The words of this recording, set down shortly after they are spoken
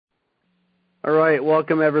All right,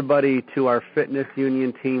 welcome everybody to our Fitness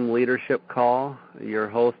Union Team Leadership Call. Your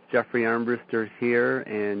host, Jeffrey Armbruster, is here,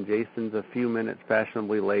 and Jason's a few minutes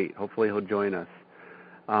fashionably late. Hopefully he'll join us.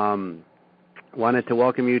 Wanted to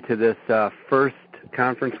welcome you to this first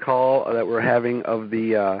conference call that we're having of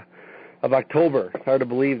October. It's hard to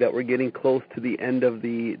believe that we're getting close to the end of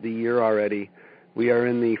the year already. We are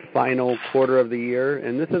in the final quarter of the year,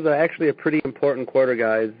 and this is actually a pretty important quarter,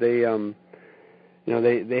 guys. They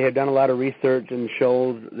have done a lot of research and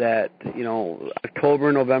shows that,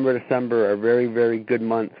 October, November, December are very, very good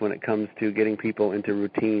months when it comes to getting people into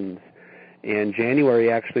routines. And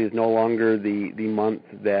January actually is no longer the month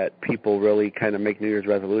that people really kind of make New Year's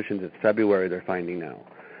resolutions. It's February, they're finding now.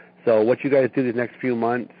 So what you guys do these next few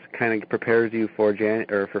months kind of prepares you for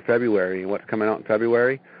February. And what's coming out in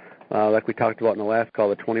February? Like we talked about in the last call,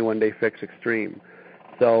 the 21-Day Fix Extreme.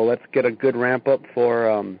 So let's get a good ramp up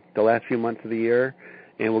for the last few months of the year,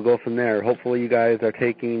 and we'll go from there. Hopefully you guys are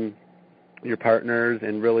taking your partners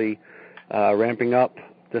and really ramping up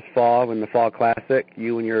this fall in the Fall Classic.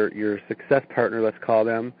 You and your success partner, let's call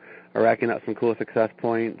them, are racking up some cool success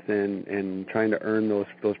points and trying to earn those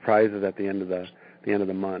prizes at the end of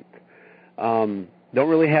the month. Don't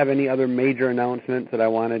really have any other major announcements that I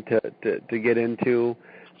wanted to get into.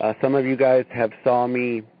 Some of you guys have saw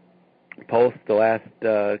me post the last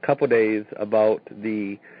couple days about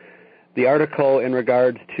the article in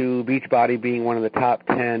regards to Beachbody being one of the top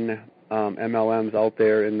 10 MLMs out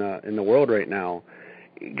there in the world right now.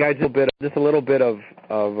 Guys, just a little bit of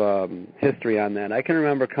history on that. I can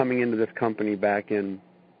remember coming into this company back in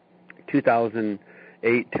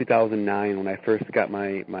 2008, 2009 when I first got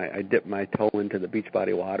I dipped my toe into the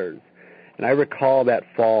Beachbody waters, and I recall that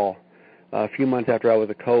fall, a few months after I was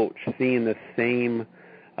a coach, seeing the same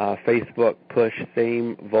Facebook push,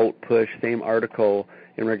 same vote push, same article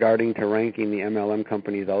in regarding to ranking the MLM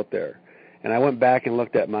companies out there. And I went back and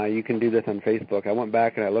looked at you can do this on Facebook. I went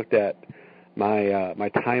back and I looked at my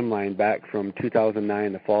timeline back from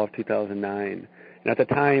 2009, the fall of 2009. And at the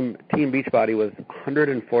time, Team Beachbody was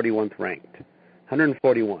 141th ranked,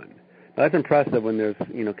 141. Now that's impressive when there's,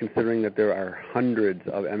 considering that there are hundreds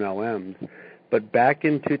of MLMs. But back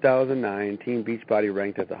in 2009, Team Beachbody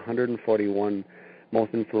ranked as 141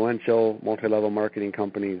 most influential multi-level marketing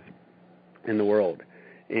companies in the world.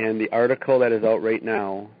 And the article that is out right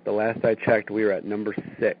now, the last I checked, we were at number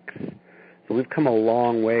 6. So we've come a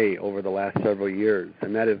long way over the last several years,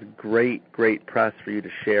 and that is great, great press for you to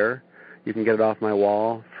share. You can get it off my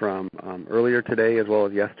wall from earlier today as well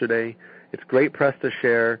as yesterday. It's great press to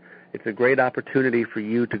share. It's a great opportunity for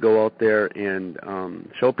you to go out there and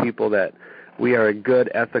show people that we are a good,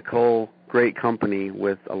 ethical, great company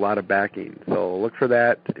with a lot of backing. So look for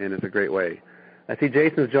that, and it's a great way. I see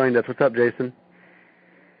Jason's joined us. What's up, Jason?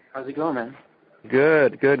 How's it going, man?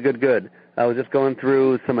 Good. I was just going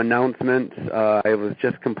through some announcements. I was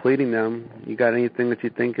just completing them. You got anything that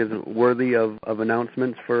you think is worthy of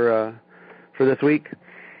announcements for this week?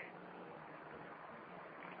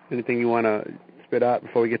 Anything you want to spit out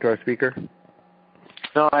before we get to our speaker?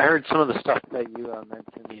 No, I heard some of the stuff that you mentioned,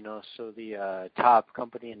 so the top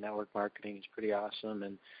company in network marketing is pretty awesome,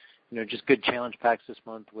 and, just good challenge packs this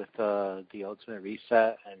month with the Ultimate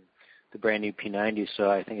Reset and the brand new P90,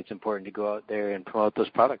 so I think it's important to go out there and promote those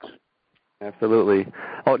products. Absolutely.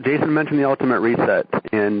 Oh, Jason mentioned the Ultimate Reset,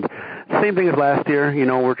 and same thing as last year.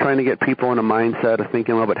 We're trying to get people in a mindset of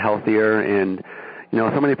thinking a little bit healthier, and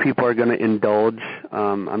so many people are going to indulge.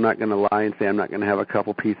 I'm not going to lie and say I'm not going to have a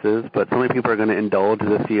couple pieces, but so many people are going to indulge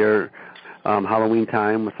this year, Halloween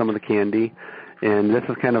time, with some of the candy. And this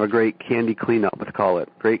is kind of a great candy cleanup, let's call it.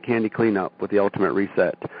 Great candy cleanup with the Ultimate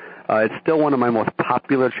Reset. It's still one of my most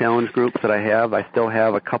popular challenge groups that I have. I still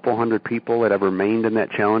have a couple hundred people that have remained in that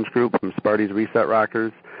challenge group from Sparty's Reset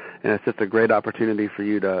Rockers. And it's just a great opportunity for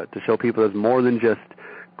you to show people there's more than just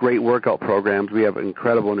great workout programs. We have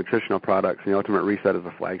incredible nutritional products, and the Ultimate Reset is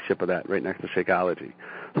the flagship of that, right next to Shakeology.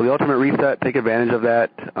 So the Ultimate Reset, take advantage of that.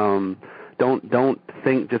 Don't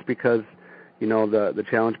think just because the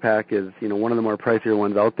challenge pack is one of the more pricier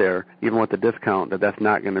ones out there, even with the discount, that's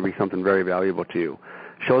not going to be something very valuable to you.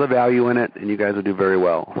 Show the value in it, and you guys will do very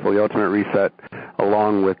well. So the Ultimate Reset,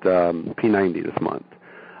 along with P90 this month.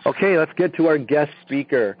 Okay, let's get to our guest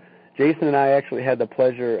speaker. Jason and I actually had the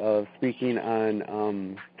pleasure of speaking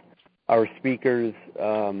on our speaker's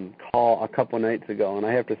call a couple nights ago, and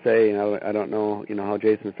I have to say, I don't know, how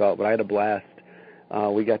Jason felt, but I had a blast.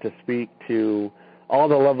 We got to speak to all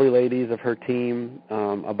the lovely ladies of her team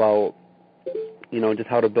about, just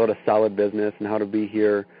how to build a solid business and how to be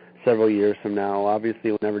here several years from now.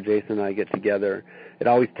 Obviously, whenever Jason and I get together, it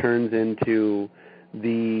always turns into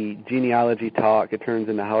the genealogy talk, it turns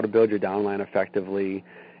into how to build your downline effectively.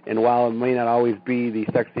 And while it may not always be the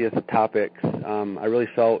sexiest of topics, I really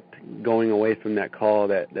felt going away from that call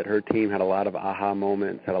that her team had a lot of aha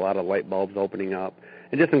moments, had a lot of light bulbs opening up,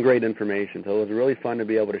 and just some great information. So it was really fun to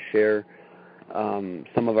be able to share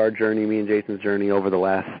some of our journey, me and Jason's journey over the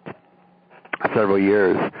last several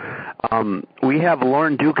years. We have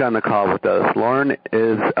Lauren Duke on the call with us. Lauren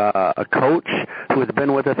is a coach who has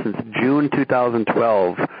been with us since June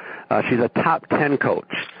 2012. She's a top 10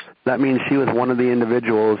 coach. That means she was one of the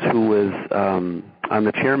individuals who was on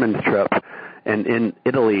the chairman's trip and in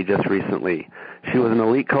Italy just recently. She was an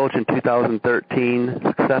elite coach in 2013,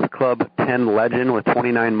 Success Club 10 legend with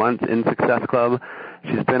 29 months in Success Club.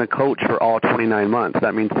 She's been a coach for all 29 months.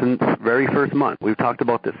 That means since very first month. We've talked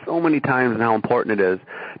about this so many times and how important it is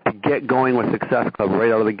to get going with Success Club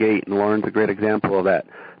right out of the gate, and Lauren's a great example of that.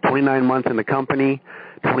 29 months in the company,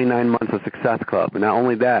 29 months of Success Club. And not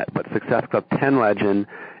only that, but Success Club 10 legend,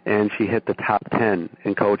 and she hit the top 10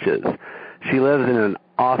 in coaches. She lives in an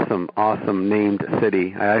awesome named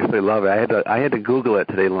city. I actually love it. I had to Google it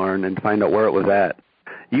today, Lauren, and find out where it was at.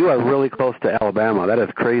 You are really close to Alabama. That is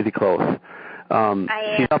crazy close.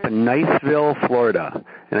 She's up in Niceville, Florida,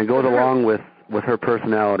 and it goes along with her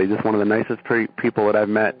personality. Just one of the nicest people that I've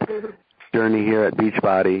met journey here at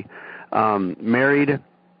Beachbody. Married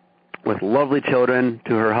with lovely children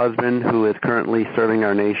to her husband, who is currently serving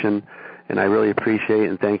our nation, and I really appreciate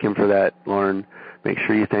and thank him for that, Lauren. Make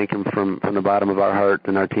sure you thank him from the bottom of our heart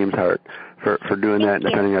and our team's heart for doing that and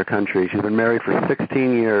defending our country. She's been married for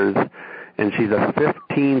 16 years, and she's a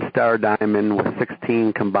 15-star diamond with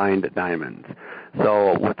 16 combined diamonds.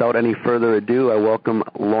 So without any further ado, I welcome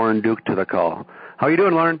Lauren Duke to the call. How are you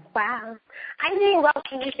doing, Lauren? Wow. I'm doing well.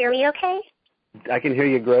 Can you hear me okay? I can hear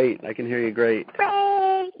you great. Great.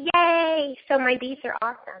 Yay. So my beats are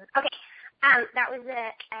awesome. Okay. That was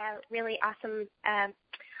a really awesome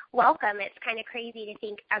welcome. It's kind of crazy to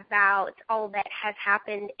think about all that has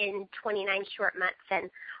happened in 29 short months and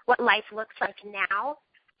what life looks like now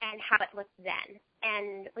and how it looked then.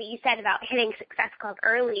 And what you said about hitting Success Club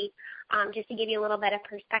early, just to give you a little bit of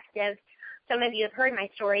perspective, some of you have heard my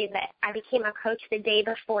story that I became a coach the day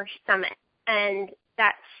before Summit. And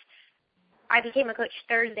I became a coach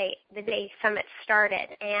Thursday, the day Summit started.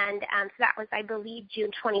 And so that was, I believe,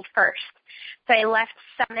 June 21st. So I left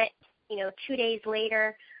Summit, 2 days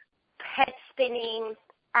later, head spinning,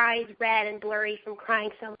 eyes red and blurry from crying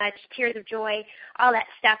so much, tears of joy, all that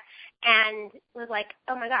stuff, and was like,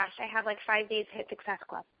 oh my gosh, I have like 5 days to hit Success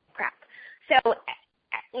Club. Crap. So,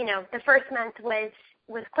 the first month was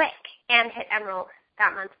quick and hit Emerald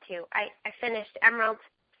that month too. I finished Emerald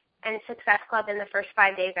and Success Club in the first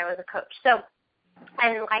 5 days I was a coach. So,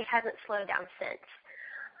 and life hasn't slowed down since.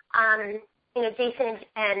 Jason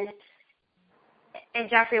and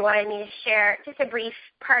Jeffrey wanted me to share just a brief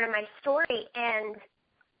part of my story, and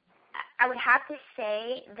I would have to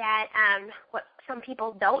say that what some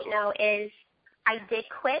people don't know is I did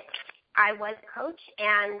quit. I was a coach,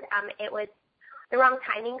 and it was the wrong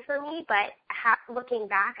timing for me, but looking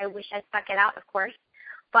back, I wish I stuck it out, of course,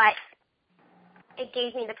 but it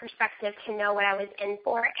gave me the perspective to know what I was in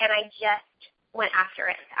for, and I just went after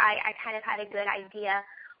it. I kind of had a good idea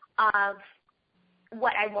of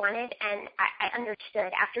what I wanted, and I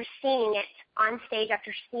understood. After seeing it on stage,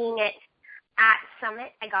 after seeing it at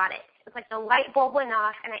Summit, I got it. It's like the light bulb went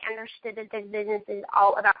off, and I understood that this business is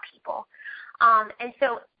all about people. And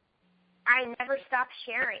so I never stopped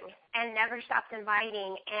sharing and never stopped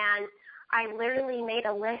inviting, and I literally made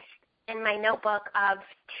a list in my notebook of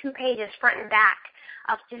 2 pages front and back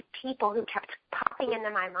of just people who kept popping into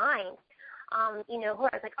my mind. Who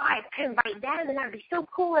I was like, oh, I could invite them, and that would be so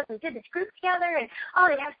cool if we did this group together, and oh,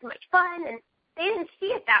 they'd have so much fun, and they didn't see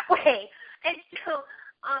it that way. And so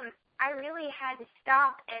I really had to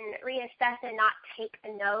stop and reassess and not take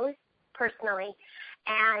the no's personally,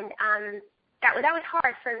 and that was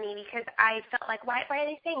hard for me because I felt like, why are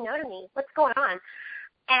they saying no to me? What's going on?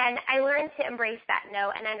 And I learned to embrace that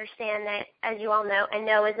no and understand that, as you all know, a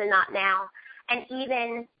no is a not now. And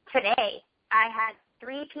even today, I had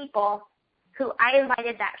 3 people who I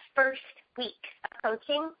invited that first week of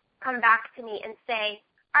coaching come back to me and say,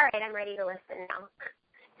 all right, I'm ready to listen now.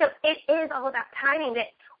 So it is all about timing. That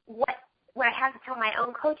what I have to tell my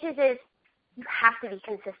own coaches is you have to be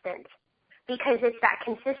consistent, because it's that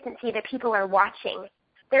consistency that people are watching.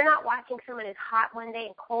 They're not watching someone who's hot one day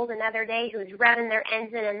and cold another day, who's revving their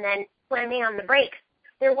engine and then slamming on the brakes.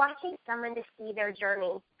 They're watching someone to see their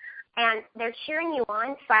journey, and they're cheering you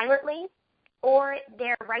on silently, or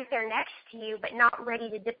they're right there next to you but not ready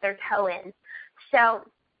to dip their toe in. So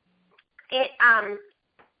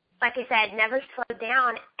like I said, never slowed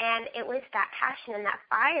down. And it was that passion and that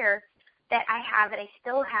fire that I have, that I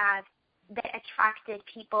still have, that attracted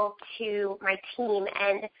people to my team.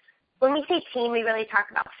 And when we say team, we really talk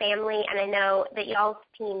about family. And I know that y'all's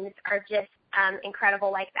teams are just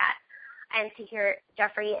incredible like that. And to hear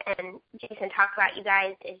Jeffrey and Jason talk about you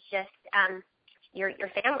guys is just your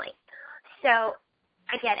family. So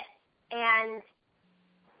I get it. And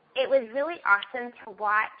it was really awesome to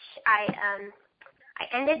watch. I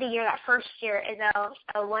ended the year, that first year, as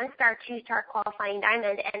a 1-star, 2-star qualifying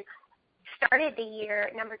diamond, and started the year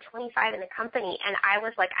number 25 in the company. And I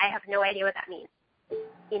was like, I have no idea what that means.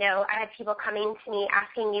 You know, I had people coming to me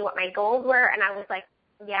asking me what my goals were, and I was like,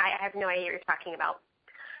 yeah, I have no idea what you're talking about.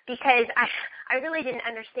 Because I really didn't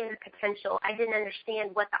understand the potential. I didn't understand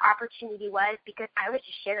what the opportunity was, because I was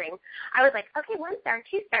just sharing. I was like, okay, 1-star,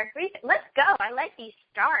 2-star, 3-star, let's go. I like these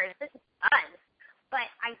stars. This is fun. But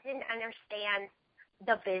I didn't understand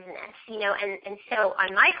the business, you know. And so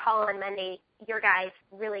on my call on Monday, your guys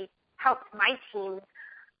really helped my team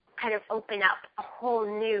kind of open up a whole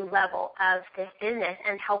new level of this business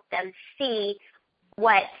and help them see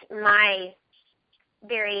what my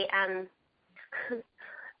very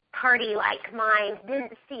party-like mind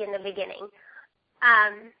didn't see in the beginning.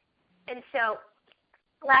 And so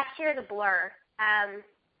last year, the blur,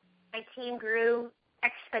 my team grew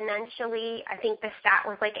exponentially. I think the stat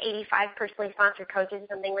was like 85 personally sponsored coaches,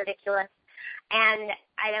 something ridiculous. And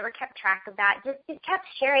I never kept track of that. Just kept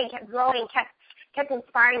sharing, kept growing, kept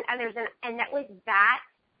inspiring others. And that was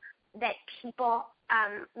that people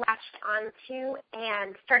latched onto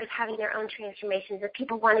and started having their own transformations, that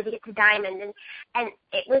people wanted to get to diamond. And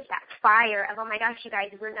it was that fire of, oh my gosh, you guys,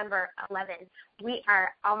 we're number 11. We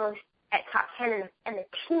are almost at top 10, and the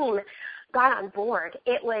team got on board.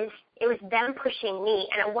 It was them pushing me.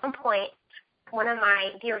 And at one point, one of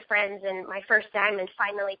my dear friends and my first diamond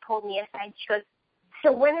finally pulled me aside. She goes,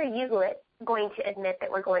 so when are you going to admit that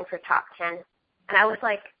we're going for top 10? And I was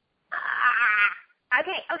like,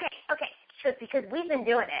 okay. She goes, because we've been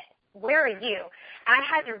doing it. Where are you? And I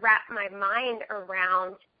had to wrap my mind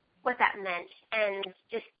around what that meant and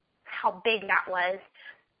just how big that was.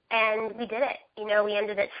 And we did it. You know, we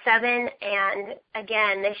ended at 7. And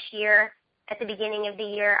again, this year, at the beginning of the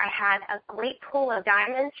year, I had a great pool of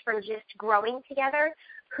diamonds from just growing together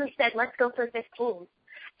who said, let's go for 15.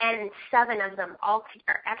 And 7 of them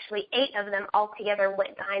actually 8 of them all together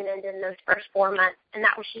went diamond in those first 4 months. And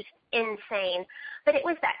that was just insane. But it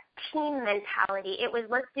was that team mentality. It was,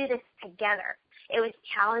 let's do this together. It was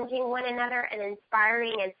challenging one another and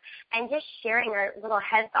inspiring and just sharing our little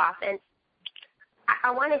heads off. And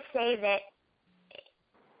I want to say that,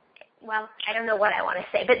 well, I don't know what I want to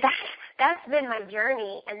say, but that's been my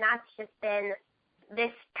journey, and that's just been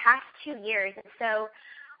this past 2 years. And so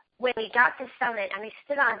when we got to Summit and I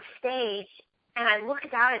stood on stage and I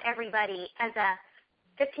looked out at everybody as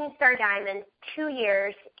a 15-star diamond, 2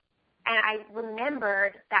 years, and I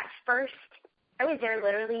remembered that first, I was there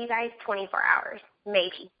literally, you guys, 24 hours,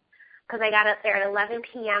 maybe, because I got up there at 11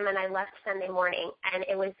 p.m. and I left Sunday morning, and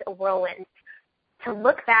it was a whirlwind. To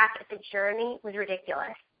look back at the journey was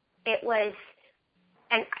ridiculous. It was,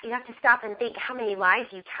 and you have to stop and think how many lives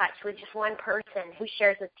you touch with just one person who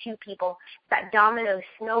shares with 2 people, that domino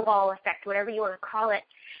snowball effect, whatever you want to call it,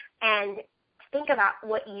 and think about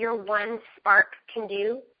what your one spark can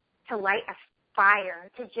do to light a fire,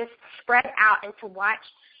 to just spread out and to watch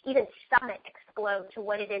even Summit explode to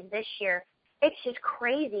what it is this year. It's just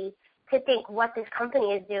crazy to think what this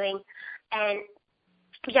company is doing. And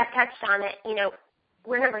Jeff touched on it, you know,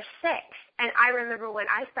 we're number 6. And I remember when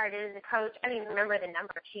I started as a coach, I don't even remember the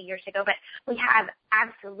number 2 years ago, but we have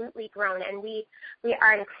absolutely grown. And we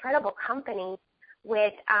are an incredible company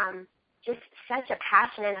with just such a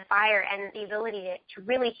passion and a fire and the ability to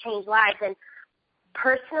really change lives. And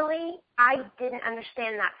personally, I didn't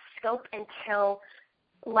understand that scope until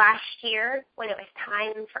last year when it was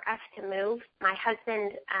time for us to move. My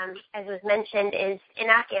husband, as was mentioned, is in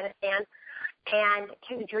Afghanistan, and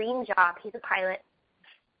his dream job, he's a pilot,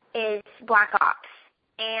 is Black Ops.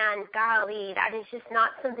 And golly, that is just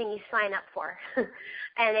not something you sign up for.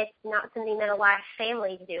 And it's not something that a lot of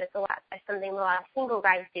families do. It's something a lot of single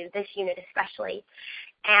guys do, this unit especially.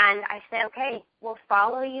 And I said, okay, we'll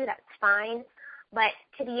follow you. That's fine. But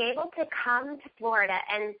to be able to come to Florida,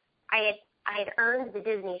 and I had earned the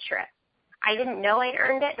Disney trip. I didn't know I'd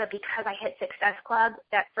earned it, but because I hit Success Club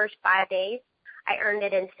that first 5 days, I earned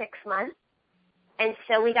it in 6 months. And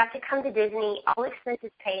so we got to come to Disney, all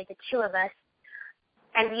expenses paid, the 2 of us,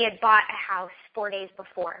 and we had bought a house 4 days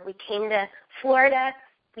before. We came to Florida.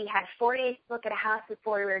 We had 4 days to look at a house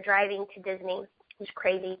before we were driving to Disney. It was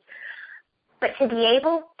crazy. But to be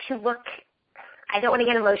able to look, I don't want to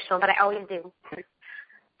get emotional, but I always do.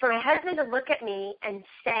 For my husband to look at me and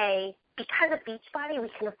say, because of Beachbody, we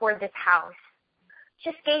can afford this house,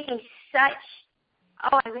 just gave me such,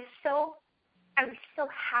 I was so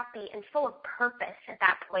happy and full of purpose at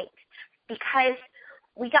that point, because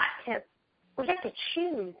we got to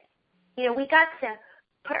choose. You know, we got to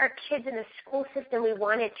put our kids in the school system we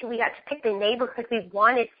wanted to. We got to pick the neighborhood we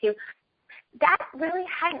wanted to. That really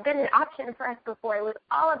hadn't been an option for us before. It was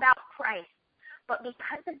all about price. But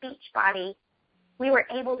because of Beachbody, we were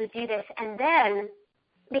able to do this. And then,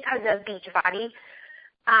 because of Beachbody,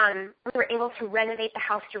 we were able to renovate the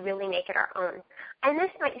house to really make it our own. And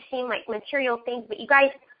this might seem like material things, but you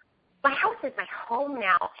guys, my house is my home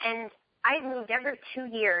now, and I've moved every 2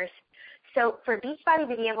 years. So for Beachbody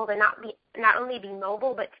to be able to not only be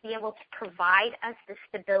mobile, but to be able to provide us the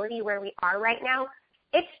stability where we are right now,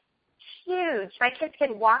 it's huge. My kids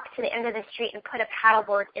can walk to the end of the street and put a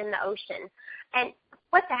paddleboard in the ocean. And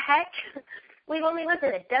what the heck? We've only lived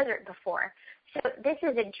in a desert before. So this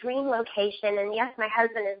is a dream location. And yes, my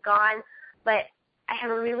husband is gone, but I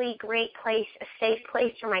have a really great place, a safe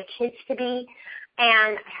place for my kids to be.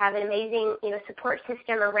 And I have an amazing, support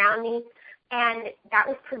system around me. And that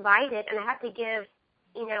was provided. And I have to give,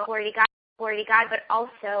 glory to God, but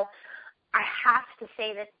also I have to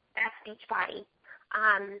say that that's Beachbody.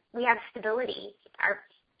 We have stability.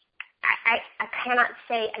 I cannot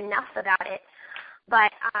say enough about it.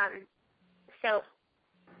 But so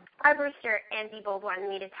our booster, Andy Bold, wanted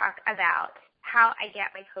me to talk about how I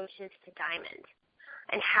get my coaches to Diamond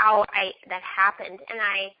and how that happened. And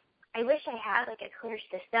I wish I had like a clear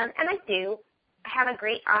system, and I do. I have a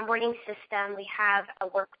great onboarding system. We have a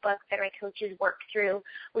workbook that my coaches work through.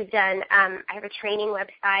 We've done, I have a training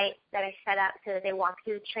website that I set up so that they walk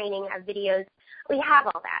through the training, I have videos. We have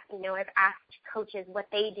all that. I've asked coaches what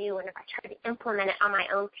they do, and if I try to implement it on my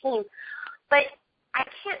own team. But I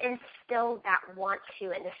can't instill that want to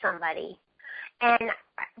into somebody. And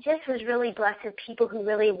I just was really blessed with people who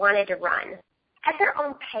really wanted to run at their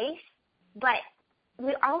own pace, but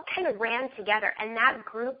we all kind of ran together. And that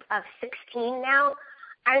group of 16 now,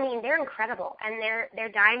 they're incredible. And they're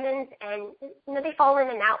diamonds, and they fall in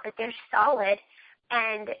and out, but they're solid.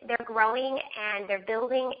 And they're growing, and they're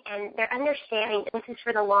building, and they're understanding this is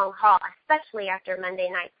for the long haul, especially after Monday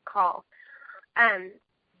night's call.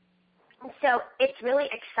 So it's really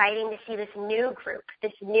exciting to see this new group,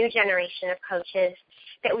 this new generation of coaches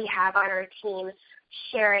that we have on our team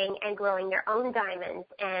sharing and growing their own diamonds.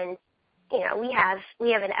 And, we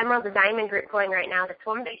have an Emerald to Diamond group going right now that's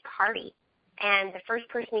one big party. And the first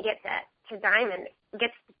person to get to Diamond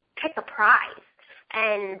gets to pick a prize.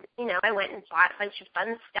 And, I went and bought a bunch of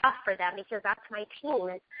fun stuff for them because that's my team.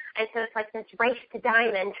 And so it's like this race to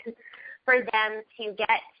Diamond for them to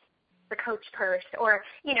get the coach purse or,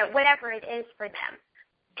 whatever it is for them.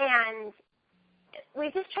 And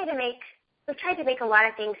we've tried to make a lot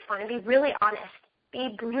of things fun and be really honest,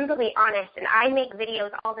 be brutally honest. And I make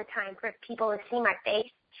videos all the time for people to see my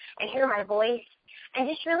face and hear my voice and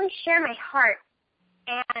just really share my heart.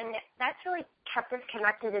 And that's really kept us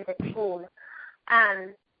connected as a team.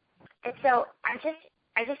 And so I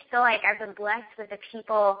just feel like I've been blessed with the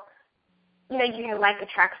people. You hear like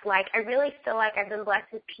attracts like. I really feel like I've been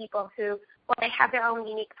blessed with people who, they have their own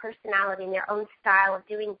unique personality and their own style of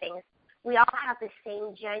doing things. We all have the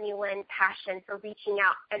same genuine passion for reaching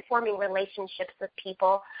out and forming relationships with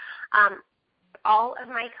people. All of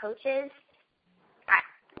my coaches,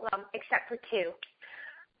 except for 2,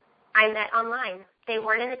 I met online. They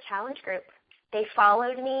weren't in the challenge group. They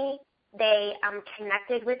followed me. They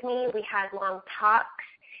connected with me. We had long talks.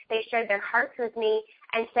 They shared their hearts with me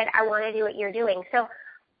and said, I want to do what you're doing. So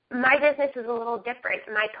my business is a little different.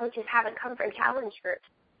 My coaches haven't come from challenge groups.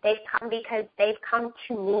 They've come because they've come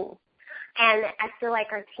to me. And I feel like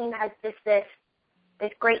our team has this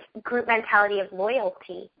great group mentality of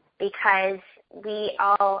loyalty because we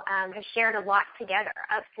all have shared a lot together,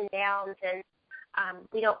 ups and downs, and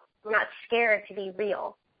we're not scared to be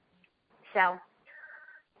real. So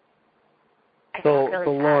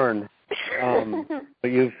Lauren, I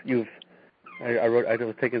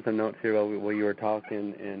was taking some notes here while you were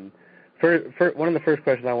talking, and for one of the first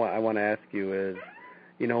questions I want to ask you is,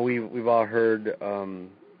 we've all heard,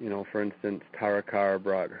 for instance, Tara Carr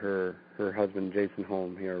brought her husband Jason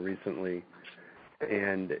home here recently,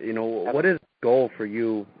 and what is the goal for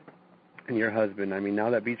you and your husband? Now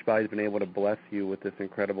that Beachbody's been able to bless you with this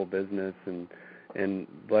incredible business and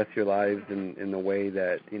bless your lives in the way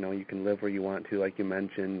that you can live where you want to, like you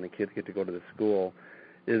mentioned, the kids get to go to the school.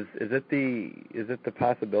 Is it the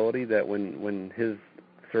possibility that when his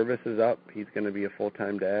service is up, he's going to be a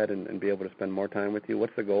full-time dad and be able to spend more time with you?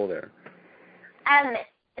 What's the goal there?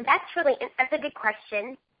 That's a good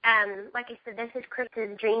question. Like I said, this is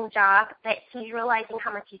Chris's dream job, but he's realizing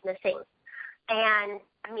how much he's missing. And,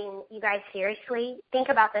 I mean, you guys, seriously, think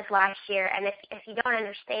about this last year. And if you don't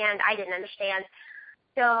understand, I didn't understand.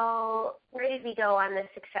 So where did we go on the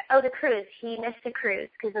success? Oh, the cruise. He missed the cruise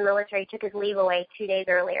because the military took his leave away 2 days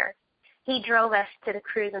earlier. He drove us to the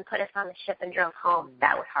cruise and put us on the ship and drove home.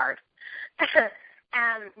 That was hard,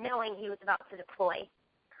 knowing he was about to deploy.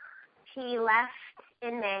 He left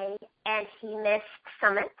in May, and he missed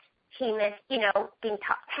Summit. He missed, being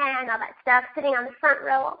top 10, all that stuff, sitting on the front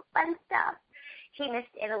row, all fun stuff. He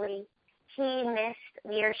missed Italy. He missed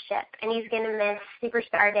leadership, and he's going to miss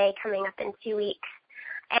Superstar Day coming up in 2 weeks.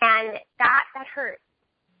 And that hurts,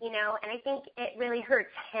 and I think it really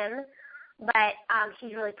hurts him, but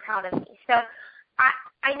he's really proud of me. So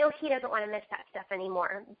I know he doesn't want to miss that stuff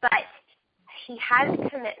anymore, but he has a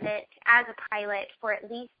commitment as a pilot for at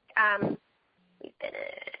least,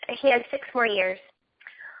 he has 6 more years.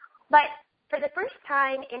 But for the first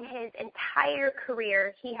time in his entire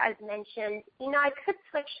career, he has mentioned, I could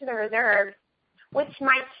switch to the reserves, which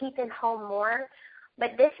might keep him home more,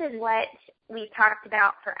 but this is what we've talked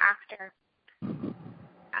about for after.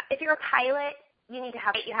 If you're a pilot, you need to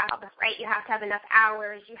have, you have to have enough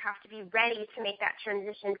hours. You have to be ready to make that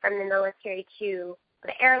transition from the military to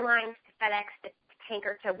the airlines, to FedEx, to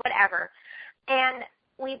tanker, to whatever. And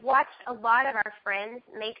we've watched a lot of our friends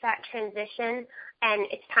make that transition, and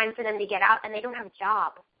it's time for them to get out, and they don't have a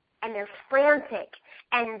job. And they're frantic,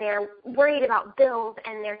 and they're worried about bills,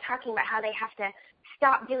 and they're talking about how they have to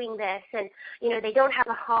stop doing this, and, they don't have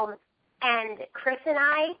a home. And Chris and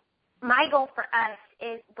I, my goal for us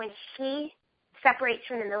is when he separates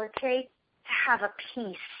from the military, to have a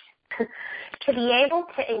peace, to be able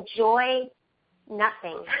to enjoy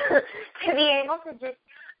nothing, to be able to just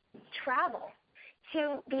travel,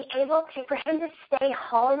 to be able to, for him to stay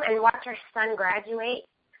home and watch our son graduate,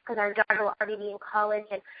 because our daughter will already be in college,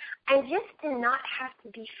 and just to not have to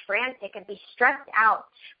be frantic and be stressed out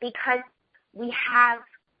because we have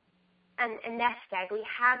a nest egg, we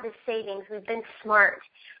have the savings, we've been smart,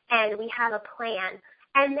 and we have a plan.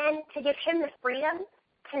 And then to give him the freedom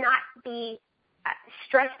to not be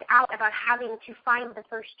stressed out about having to find the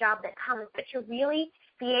first job that comes, but to really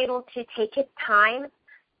be able to take his time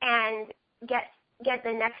and get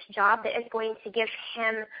the next job that is going to give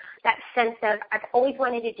him that sense of, I've always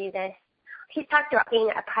wanted to do this. He's talked about being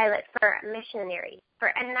a pilot for a missionary,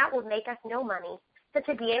 and that will make us no money. So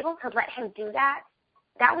to be able to let him do that,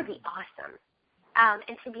 that would be awesome.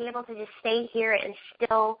 And to be able to just stay here and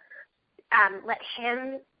still let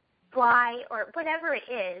him fly or whatever it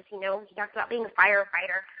is, he talked about being a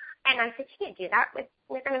firefighter. And I said, you can't do that.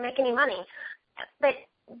 We're not going to make any money. But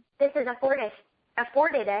this has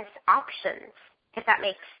afforded us options, if that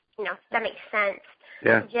makes sense.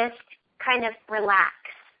 Yeah. To just kind of relax.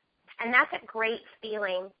 And that's a great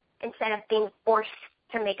feeling instead of being forced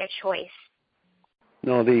to make a choice.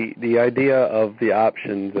 No, the idea of the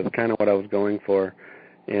options is kind of what I was going for,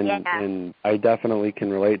 and I definitely can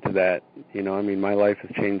relate to that. My life has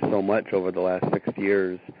changed so much over the last 6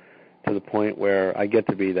 years to the point where I get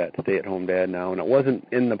to be that stay-at-home dad now, and it wasn't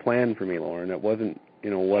in the plan for me, Lauren. It wasn't,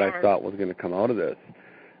 what I thought was going to come out of this.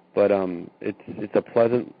 But it's a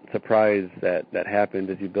pleasant surprise that happened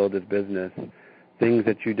as you build this business. Things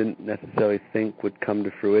that you didn't necessarily think would come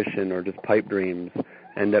to fruition or just pipe dreams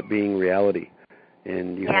end up being reality.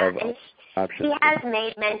 And you have options. He has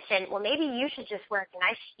made mention, well, maybe you should just work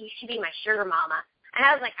and you should be my sugar mama. And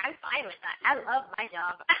I was like, I'm fine with that. I love my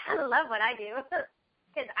job. I love what I do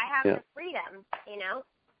because I have the freedom,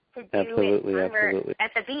 to do it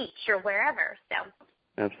at the beach or wherever. So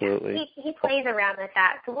absolutely, he plays around with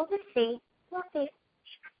that. So we'll just see. We'll see.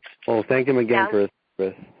 Well, thank him again for his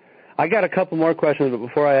service. I got a couple more questions, but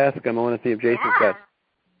before I ask him, I want to see if Jason's got.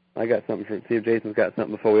 I got something see if Jason's got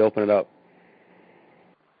something before we open it up.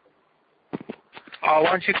 Oh,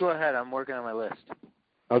 why don't you go ahead? I'm working on my list.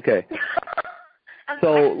 Okay.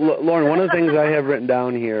 So, Lauren, one of the things I have written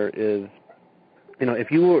down here is,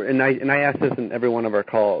 if you were, and I ask this in every one of our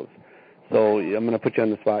calls, so I'm going to put you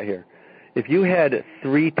on the spot here. If you had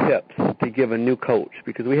 3 tips to give a new coach,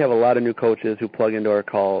 because we have a lot of new coaches who plug into our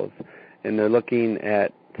calls, and they're looking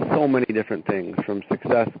at so many different things, from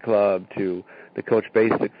Success Club to the Coach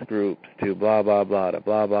Basics groups to blah, blah, blah, to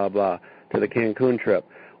blah, blah, blah, to the Cancun trip.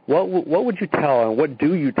 What would you tell, and what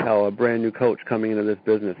do you tell a brand new coach coming into this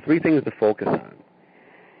business? 3 things to focus on.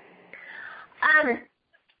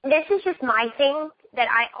 This is just my thing that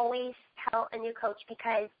I always tell a new coach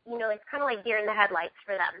because, it's kind of like deer in the headlights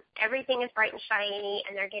for them. Everything is bright and shiny,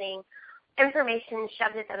 and they're getting information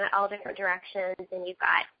shoved at them in all different directions, and you've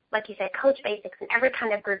got, like you said, Coach Basics in every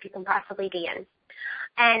kind of group you can possibly be in.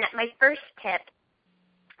 And my first tip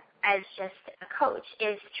as just a coach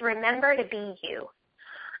is to remember to be you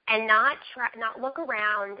and not look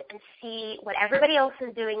around and see what everybody else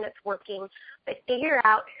is doing that's working, but figure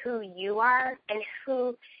out who you are and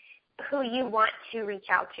who you want to reach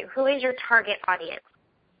out to. Who is your target audience?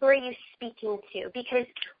 Who are you speaking to? Because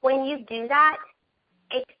when you do that,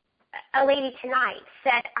 a lady tonight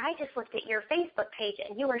said, I just looked at your Facebook page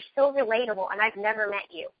and you are so relatable and I've never met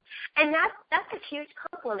you. And that's a huge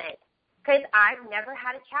compliment because I've never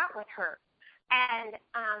had a chat with her. And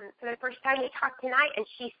for the first time we talked tonight, and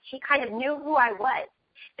she kind of knew who I was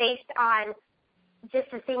based on just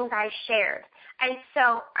the things I shared. And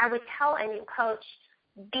so I would tell a new coach,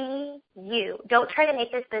 be you. Don't try to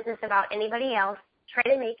make this business about anybody else. Try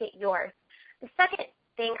to make it yours. The second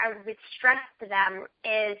thing I would stress to them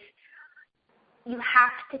is you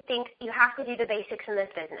have to do the basics in this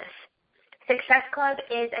business. Success Club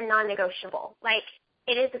is a non-negotiable. Like,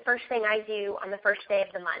 it is the first thing I do on the first day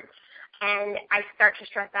of the month. And I start to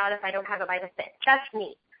stress out if I don't have it by the 5th. That's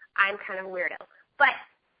me. I'm kind of a weirdo. But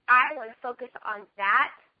I want to focus on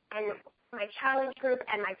that and my challenge group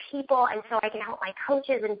and my people, and so I can help my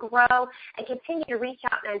coaches and grow and continue to reach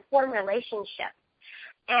out and form relationships.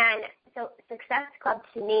 And so Success Club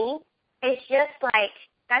to me is just like,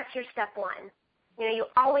 that's your step one. You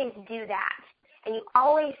always do that. And you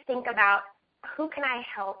always think about, who can I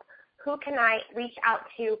help? Who can I reach out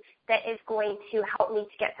to that is going to help me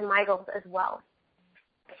to get to my goals as well?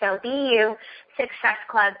 So be you, Success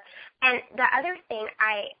Club. And the other thing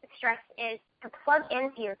I stress is to plug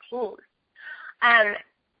into your team.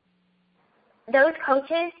 Those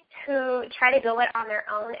coaches who try to go it on their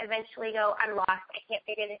own eventually go, I'm lost. I can't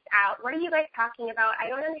figure this out. What are you guys talking about? I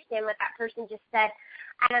don't understand what that person just said.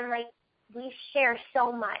 And I'm like, we share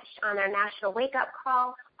so much on our national wake-up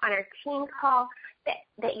call, on our team call,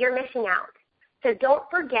 that you're missing out. So don't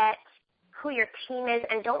forget who your team is,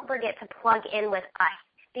 and don't forget to plug in with us,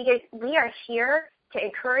 because we are here to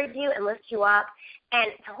encourage you and lift you up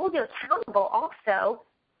and to hold you accountable also.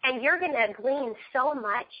 And you're going to glean so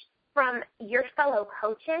much from your fellow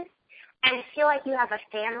coaches and feel like you have a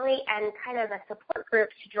family and kind of a support group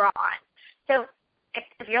to draw on. So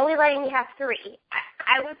if you're only letting me have 3,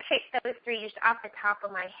 I would pick those 3 just off the top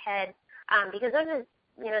of my head, because those are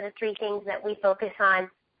the 3 things that we focus on.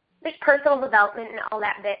 There's personal development and all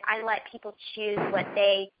that, but I let people choose what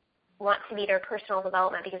they want to be their personal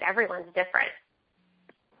development because everyone's different.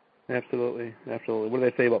 Absolutely. What do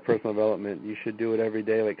they say about personal development? You should do it every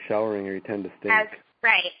day like showering, or you tend to stink. That's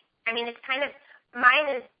right. I mean, it's kind of,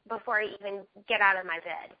 mine is before I even get out of my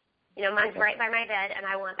bed. Mine's right by my bed, and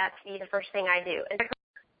I want that to be the first thing I do. And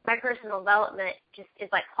my personal development just is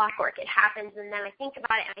like clockwork. It happens, and then I think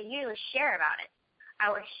about it, and I usually share about it. I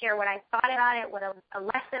would share what I thought about it, what a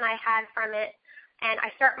lesson I had from it, and I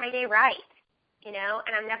start my day right, and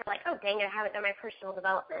I'm never like, oh, dang it, I haven't done my personal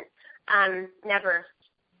development. Never.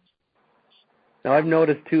 Now, I've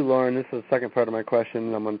noticed, too, Lauren, this is the second part of my question,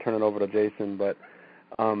 and I'm going to turn it over to Jason, but,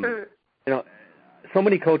 so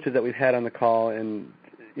many coaches that we've had on the call, and,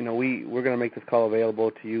 we're going to make this call available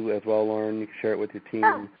to you as well, Lauren. You can share it with your team.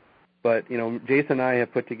 Oh. But, Jason and I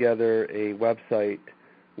have put together a website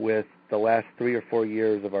with the last 3 or 4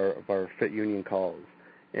 years of our Fit Union calls.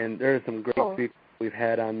 And there are some great people we've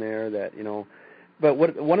had on there that, but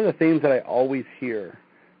one of the things that I always hear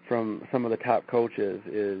from some of the top coaches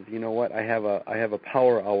is, I have a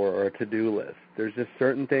power hour or a to-do list. There's just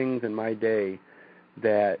certain things in my day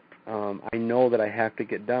that I know that I have to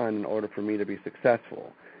get done in order for me to be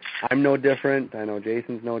successful. I'm no different. I know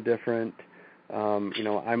Jason's no different.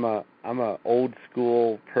 I'm a old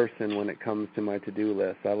school person when it comes to my to-do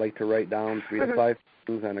list. I like to write down 3 to 5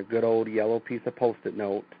 things on a good old yellow piece of Post-it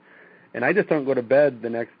note, and I just don't go to bed the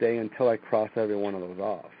next day until I cross every one of those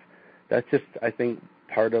off. That's just, I think,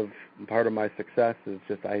 part of my success is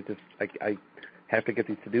just I have to get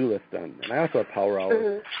these to-do lists done, and I also have power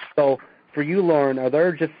hours. So for you, Lauren, are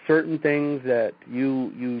there just certain things that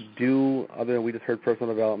you do, other than we just heard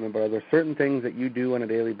personal development, but are there certain things that you do on a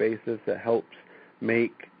daily basis that helps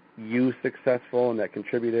make you successful and that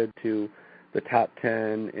contributed to the top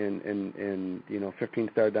 10 in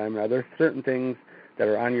 15-star diamond? Are there certain things that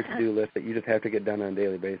are on your to-do list that you just have to get done on a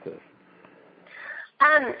daily basis?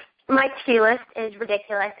 My to-do list is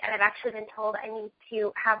ridiculous, and I've actually been told I need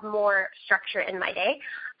to have more structure in my day.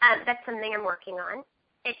 That's something I'm working on.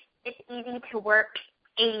 It's easy to work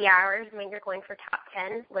 80 hours when you're going for top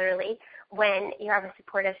 10, literally, when you have a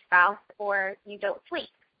supportive spouse or you don't sleep.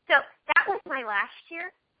 So that was my last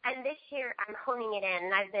year. And this year, I'm honing it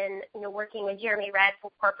in. I've been, working with Jeremy Red from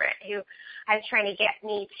corporate, who is trying to get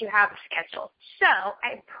me to have a schedule. So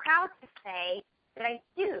I'm proud to say that I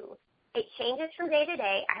do. It changes from day to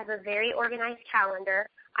day. I have a very organized calendar.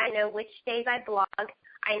 I know which days I blog.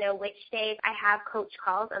 I know which days I have coach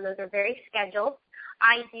calls, and those are very scheduled.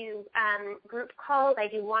 I do group calls. I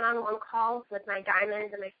do one-on-one calls with my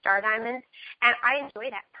diamonds and my star diamonds, and I enjoy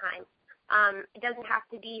that time. It doesn't have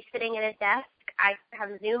to be sitting at a desk. I have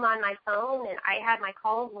Zoom on my phone, and I had my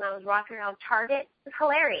calls when I was walking around Target. It's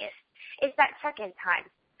hilarious. It's that check-in time,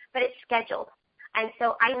 but it's scheduled. And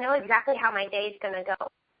so I know exactly how my day is going to go.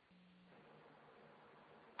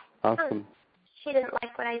 Awesome. She didn't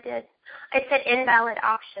like what I did. It said invalid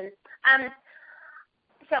option.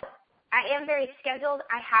 So I am very scheduled.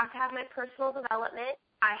 I have to have my personal development.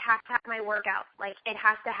 I have to have my workouts. Like, it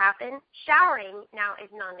has to happen. Showering now is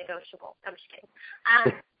non-negotiable. I'm just kidding.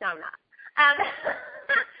 No, I'm not.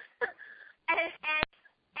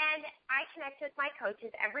 And I connect with my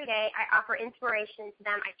coaches every day. I offer inspiration to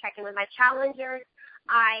them. I check in with my challengers.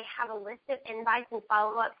 I have a list of invites and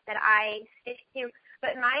follow-ups that I stick to.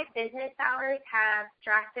 But my business hours have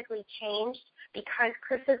drastically changed because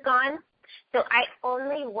Chris is gone. So I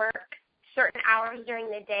only work certain hours during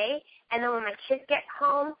the day, and then when my kids get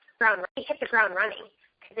home, they hit the ground running.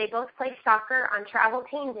 They both play soccer on travel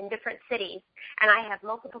teams in different cities, and I have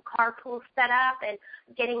multiple carpools set up and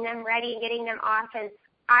getting them ready and getting them off. And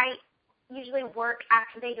I usually work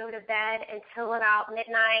after they go to bed until about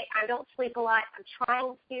midnight. I don't sleep a lot. I'm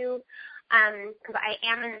trying to because I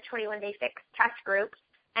am in the 21-Day Fix test group,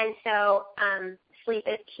 and so sleep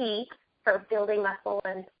is key for building muscle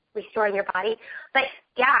and restoring your body. But,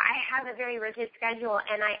 yeah, I have a very rigid schedule,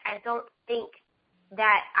 and I don't think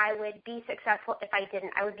that I would be successful if I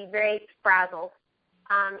didn't. I would be very frazzled.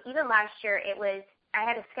 Even last year, I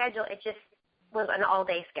had a schedule. It just was an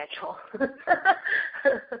all-day schedule.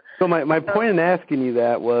 So my point in asking you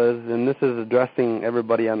that was, and this is addressing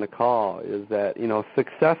everybody on the call, is that,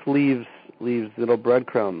 success leaves little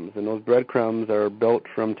breadcrumbs, and those breadcrumbs are built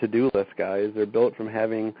from to-do lists, guys. They're built from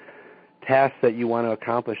having tasks that you want to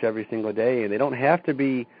accomplish every single day, and they don't have to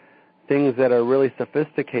be things that are really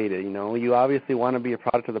sophisticated. You obviously want to be a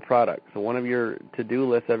product of the product. So one of your to-do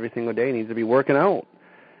lists every single day needs to be working out,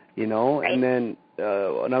 Right. And then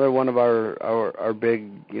another one of our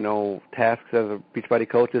big, tasks as a Beachbody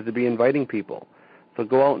coach is to be inviting people. So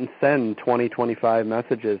go out and send 20, 25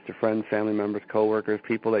 messages to friends, family members, coworkers,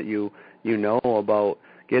 people that you know about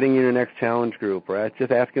getting in your next challenge group, or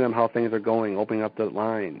just asking them how things are going, opening up the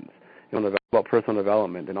lines, about personal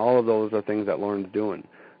development, and all of those are things that Lauren's doing.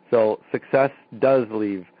 So success does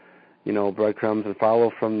leave, breadcrumbs, and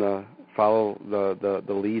follow the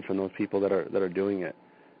lead from those people that are doing it.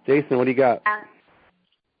 Jason, what do you got?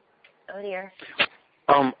 Oh dear.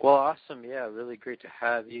 Well, awesome. Yeah, really great to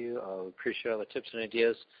have you. Appreciate all the tips and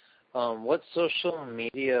ideas. What social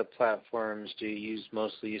media platforms do you use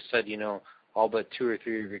mostly? You said, all but 2 or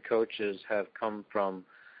 3 of your coaches have come from,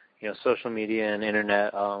 social media and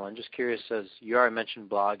internet. I'm just curious, as you already mentioned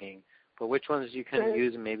blogging, but which ones you can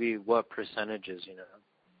use and maybe what percentages,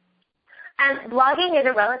 Blogging is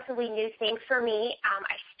a relatively new thing for me.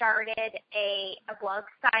 I started a blog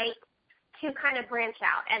site to kind of branch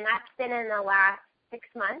out, and that's been in the last 6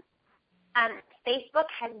 months. Facebook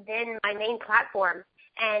has been my main platform,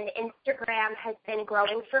 and Instagram has been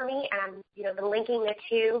growing for me, and I'm been linking the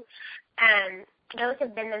two. Those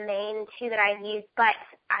have been the main 2 that I've used, but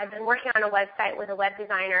I've been working on a website with a web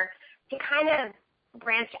designer to kind of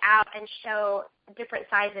branch out and show different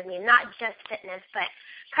sides of me, not just fitness, but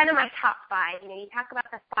kind of my top 5. You talk about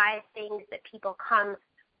the 5 things that people come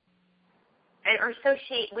or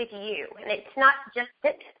associate with you, and it's not just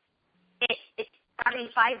fitness. It's probably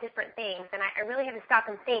 5 different things, and I really have to stop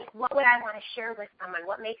and think, what would I want to share with someone?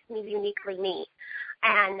 What makes me uniquely me?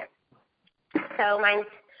 And so mine's,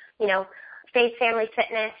 faith, family,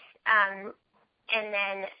 fitness, and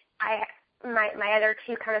then my other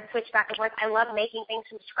 2 kind of switch back and forth. I love making things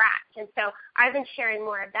from scratch, and so I've been sharing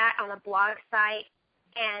more of that on the blog site,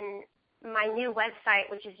 and my new website,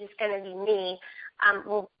 which is just going to be me,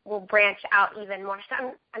 will branch out even more. So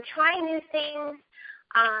I'm trying new things,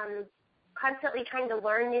 constantly trying to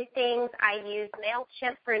learn new things. I use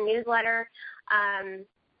MailChimp for a newsletter,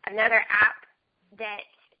 another app that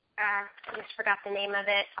I just forgot the name of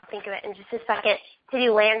it. I'll think of it in just a second, to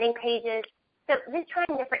do landing pages. So just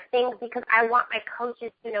trying different things because I want my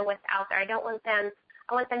coaches to know what's out there. I want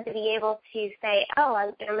them to be able to say, oh,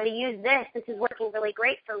 I'm going to use this. This is working really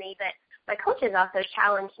great for me. But my coaches also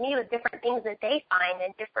challenge me with different things that they find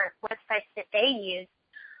and different websites that they use.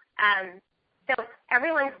 So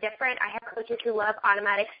everyone's different. I have coaches who love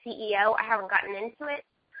Automatic CEO. I haven't gotten into it,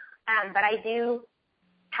 but I do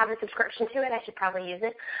have a subscription to it. I should probably use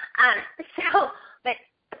it. But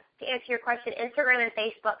to answer your question, Instagram and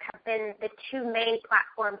Facebook have been the two main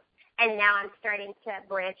platforms, and now I'm starting to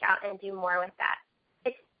branch out and do more with that.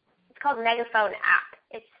 It's called Megaphone app.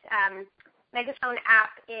 Megaphone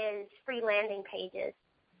app is free landing pages.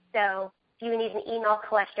 So if you need an email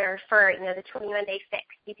collector for the 21-day fix,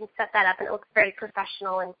 you can set that up, and it looks very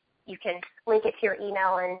professional, and you can link it to your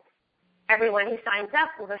email, and everyone who signs up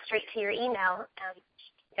will go straight to your email.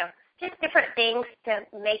 So just different things to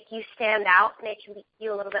make you stand out, make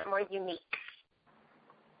you a little bit more unique.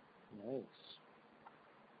 Nice.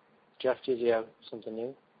 Jeff, did you have something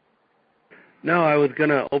new? No, I was going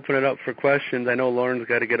to open it up for questions. I know Lauren's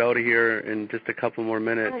got to get out of here in just a couple more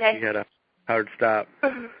minutes. Okay. She had a hard stop.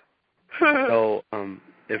 So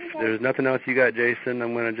if there's nothing else you got, Jason,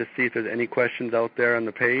 I'm going to just see if there's any questions out there on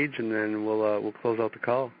the page, and then we'll close out the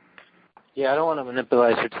call. Yeah, I don't want to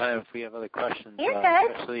monopolize your time if we have other questions,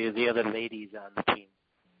 especially the other ladies on the team.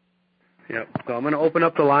 Yep. So I'm going to open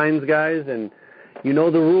up the lines, guys, and you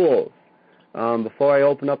know the rules. Before I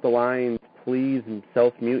open up the lines, please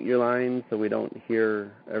self-mute your lines so we don't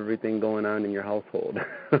hear everything going on in your household.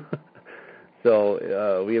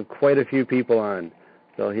 So we have quite a few people on.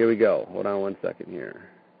 So here we go. Hold on one second here.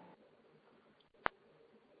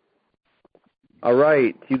 All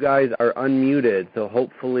right, you guys are unmuted, so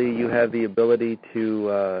hopefully you have the ability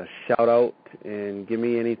to shout out and give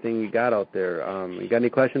me anything you got out there. You got any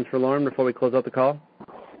questions for Lauren before we close out the call?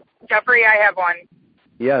 Jeffrey, I have one.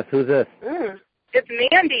 Yes, who's this? It's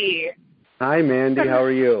Mandy. Hi, Mandy. How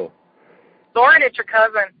are you? Lauren, it's your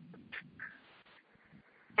cousin.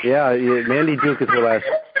 Yeah, Mandy Duke is her last.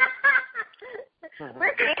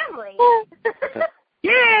 We're family.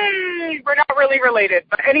 Yay! We're not really related.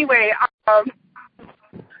 But anyway,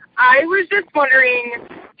 I was just wondering,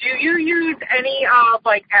 do you use any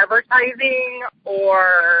advertising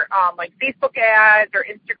or Facebook ads or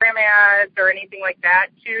Instagram ads or anything like that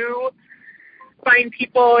to find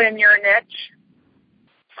people in your niche?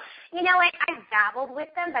 You know what? I've dabbled with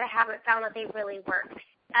them, but I haven't found that they really work.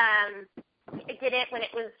 I did it when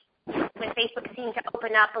Facebook seemed to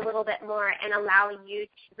open up a little bit more and allow you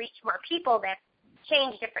to reach more people.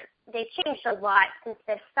 They've changed a lot since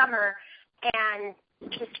this summer, and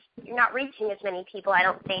just not reaching as many people, I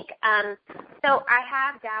don't think. So I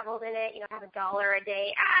have dabbled in it. I have $1 a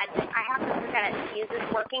day ad. I have to look at it and see, is this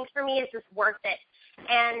working for me? Is this worth it?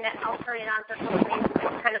 And I'll turn it on for a couple of days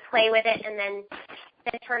and kind of play with it and then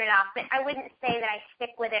turn it off. But I wouldn't say that I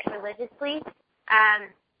stick with it religiously,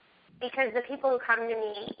 because the people who come to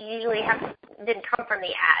me usually didn't come from the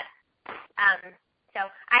ad. So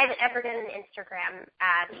I haven't ever done an Instagram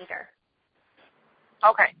ad either.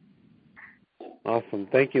 Okay. Awesome.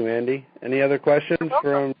 Thank you, Andy. Any other questions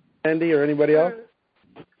from Andy or anybody else?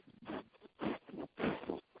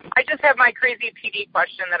 I just have my crazy PD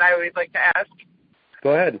question that I always like to ask.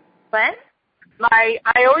 Go ahead. What? I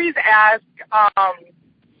always ask,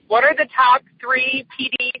 what are the top 3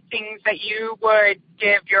 PD things that you would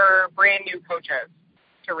give your brand new coaches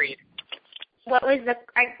to read? What was the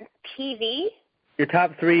PV? Your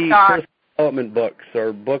top 3 personal development books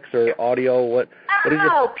or audio. What is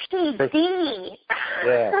your PD.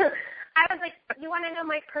 Yeah. I was like, you want to know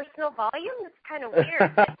my personal volume? That's kind of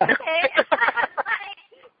weird. Okay.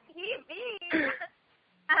 TV.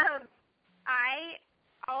 I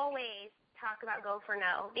always talk about Go for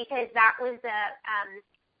No, because that was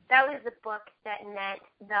the book that meant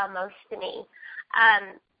the most to me.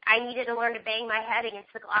 I needed to learn to bang my head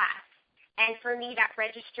against the glass, and for me that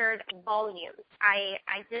registered volumes. I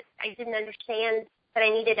didn't understand that I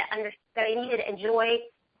needed to enjoy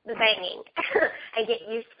the banging and get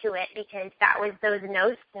used to it, because those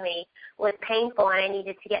notes to me was painful and I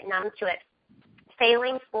needed to get numb to it.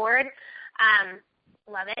 Failing Forward,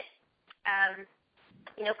 love it.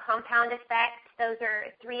 Compound Effect, those are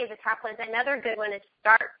 3 of the top ones. Another good one is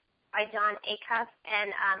Start by John Acuff,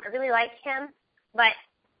 and I really like him, but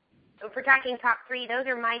if we're talking top 3, those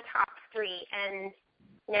are my top 3, and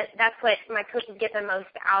that's what my coaches get the most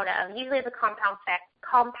out of. Usually the Compound Effect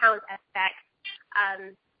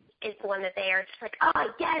is the one that they are just like, oh, I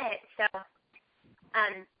get it. So,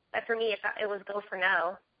 but for me, it was Go for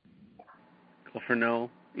No. Go for No.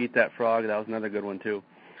 Eat That Frog. That was another good one too.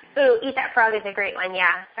 Ooh, Eat That Frog is a great one.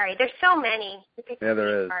 Yeah. Sorry, there's so many. Yeah,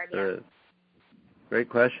 there is. There is. Great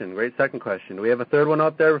question. Great second question. Do we have a third one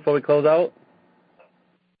out there before we close out?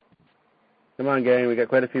 Come on, gang. We got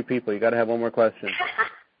quite a few people. You got to have one more question.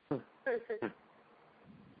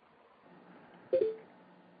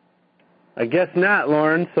 I guess not,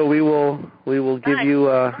 Lauren. So we will give you.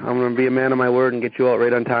 I'm going to be a man of my word and get you out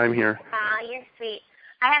right on time here. You're sweet.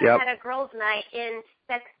 I haven't had a girls' night in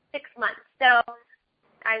 6 months, so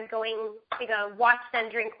I'm going to go watch them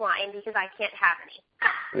drink wine because I can't have any.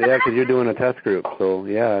 Yeah, because you're doing a test group. So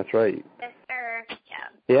yeah, that's right. Yes, sir. Yeah.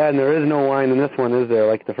 Yeah, and there is no wine in this one, is there?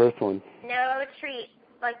 Like the first one. No treat,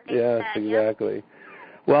 like they yes, said. Exactly. Yep.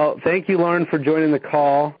 Well, thank you, Lauren, for joining the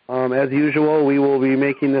call. As usual, we will be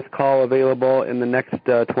making this call available in the next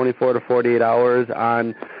 24 to 48 hours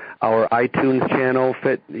on our iTunes channel.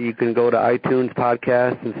 You can go to iTunes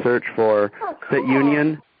podcast and search for Fit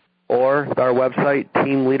Union, or our website,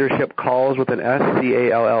 Team Leadership Calls with an S,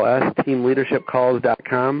 CALLS,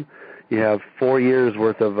 teamleadershipcalls.com. You have 4 to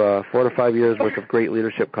 5 years worth of great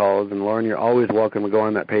leadership calls. And Lauren, you're always welcome to go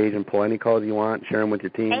on that page and pull any calls you want, share them with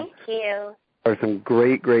your team. Thank you. There are some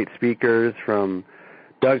great speakers, from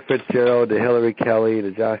Doug Fitzgerald to Hillary Kelly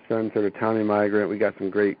to Josh Spencer to Tommy Migrant. We got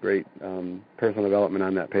some great personal development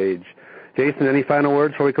on that page. Jason, any final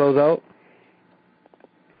words before we close out?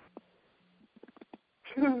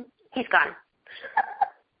 He's gone.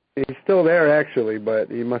 He's still there, actually,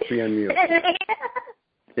 but he must be on mute.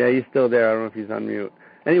 Yeah, he's still there. I don't know if he's on mute.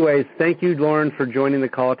 Anyways, thank you, Lauren, for joining the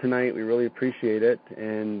call tonight. We really appreciate it,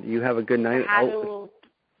 and you have a good night.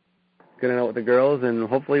 Good night with the girls, and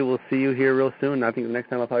hopefully we'll see you here real soon. I think the next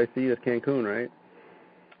time I'll probably see you is Cancun, right?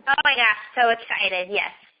 Oh, my gosh, so excited,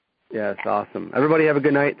 yes. Yes, awesome. Everybody have a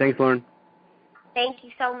good night. Thanks, Lauren. Thank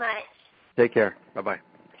you so much. Take care. Bye-bye.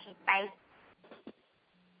 Okay, bye.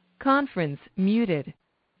 Conference muted.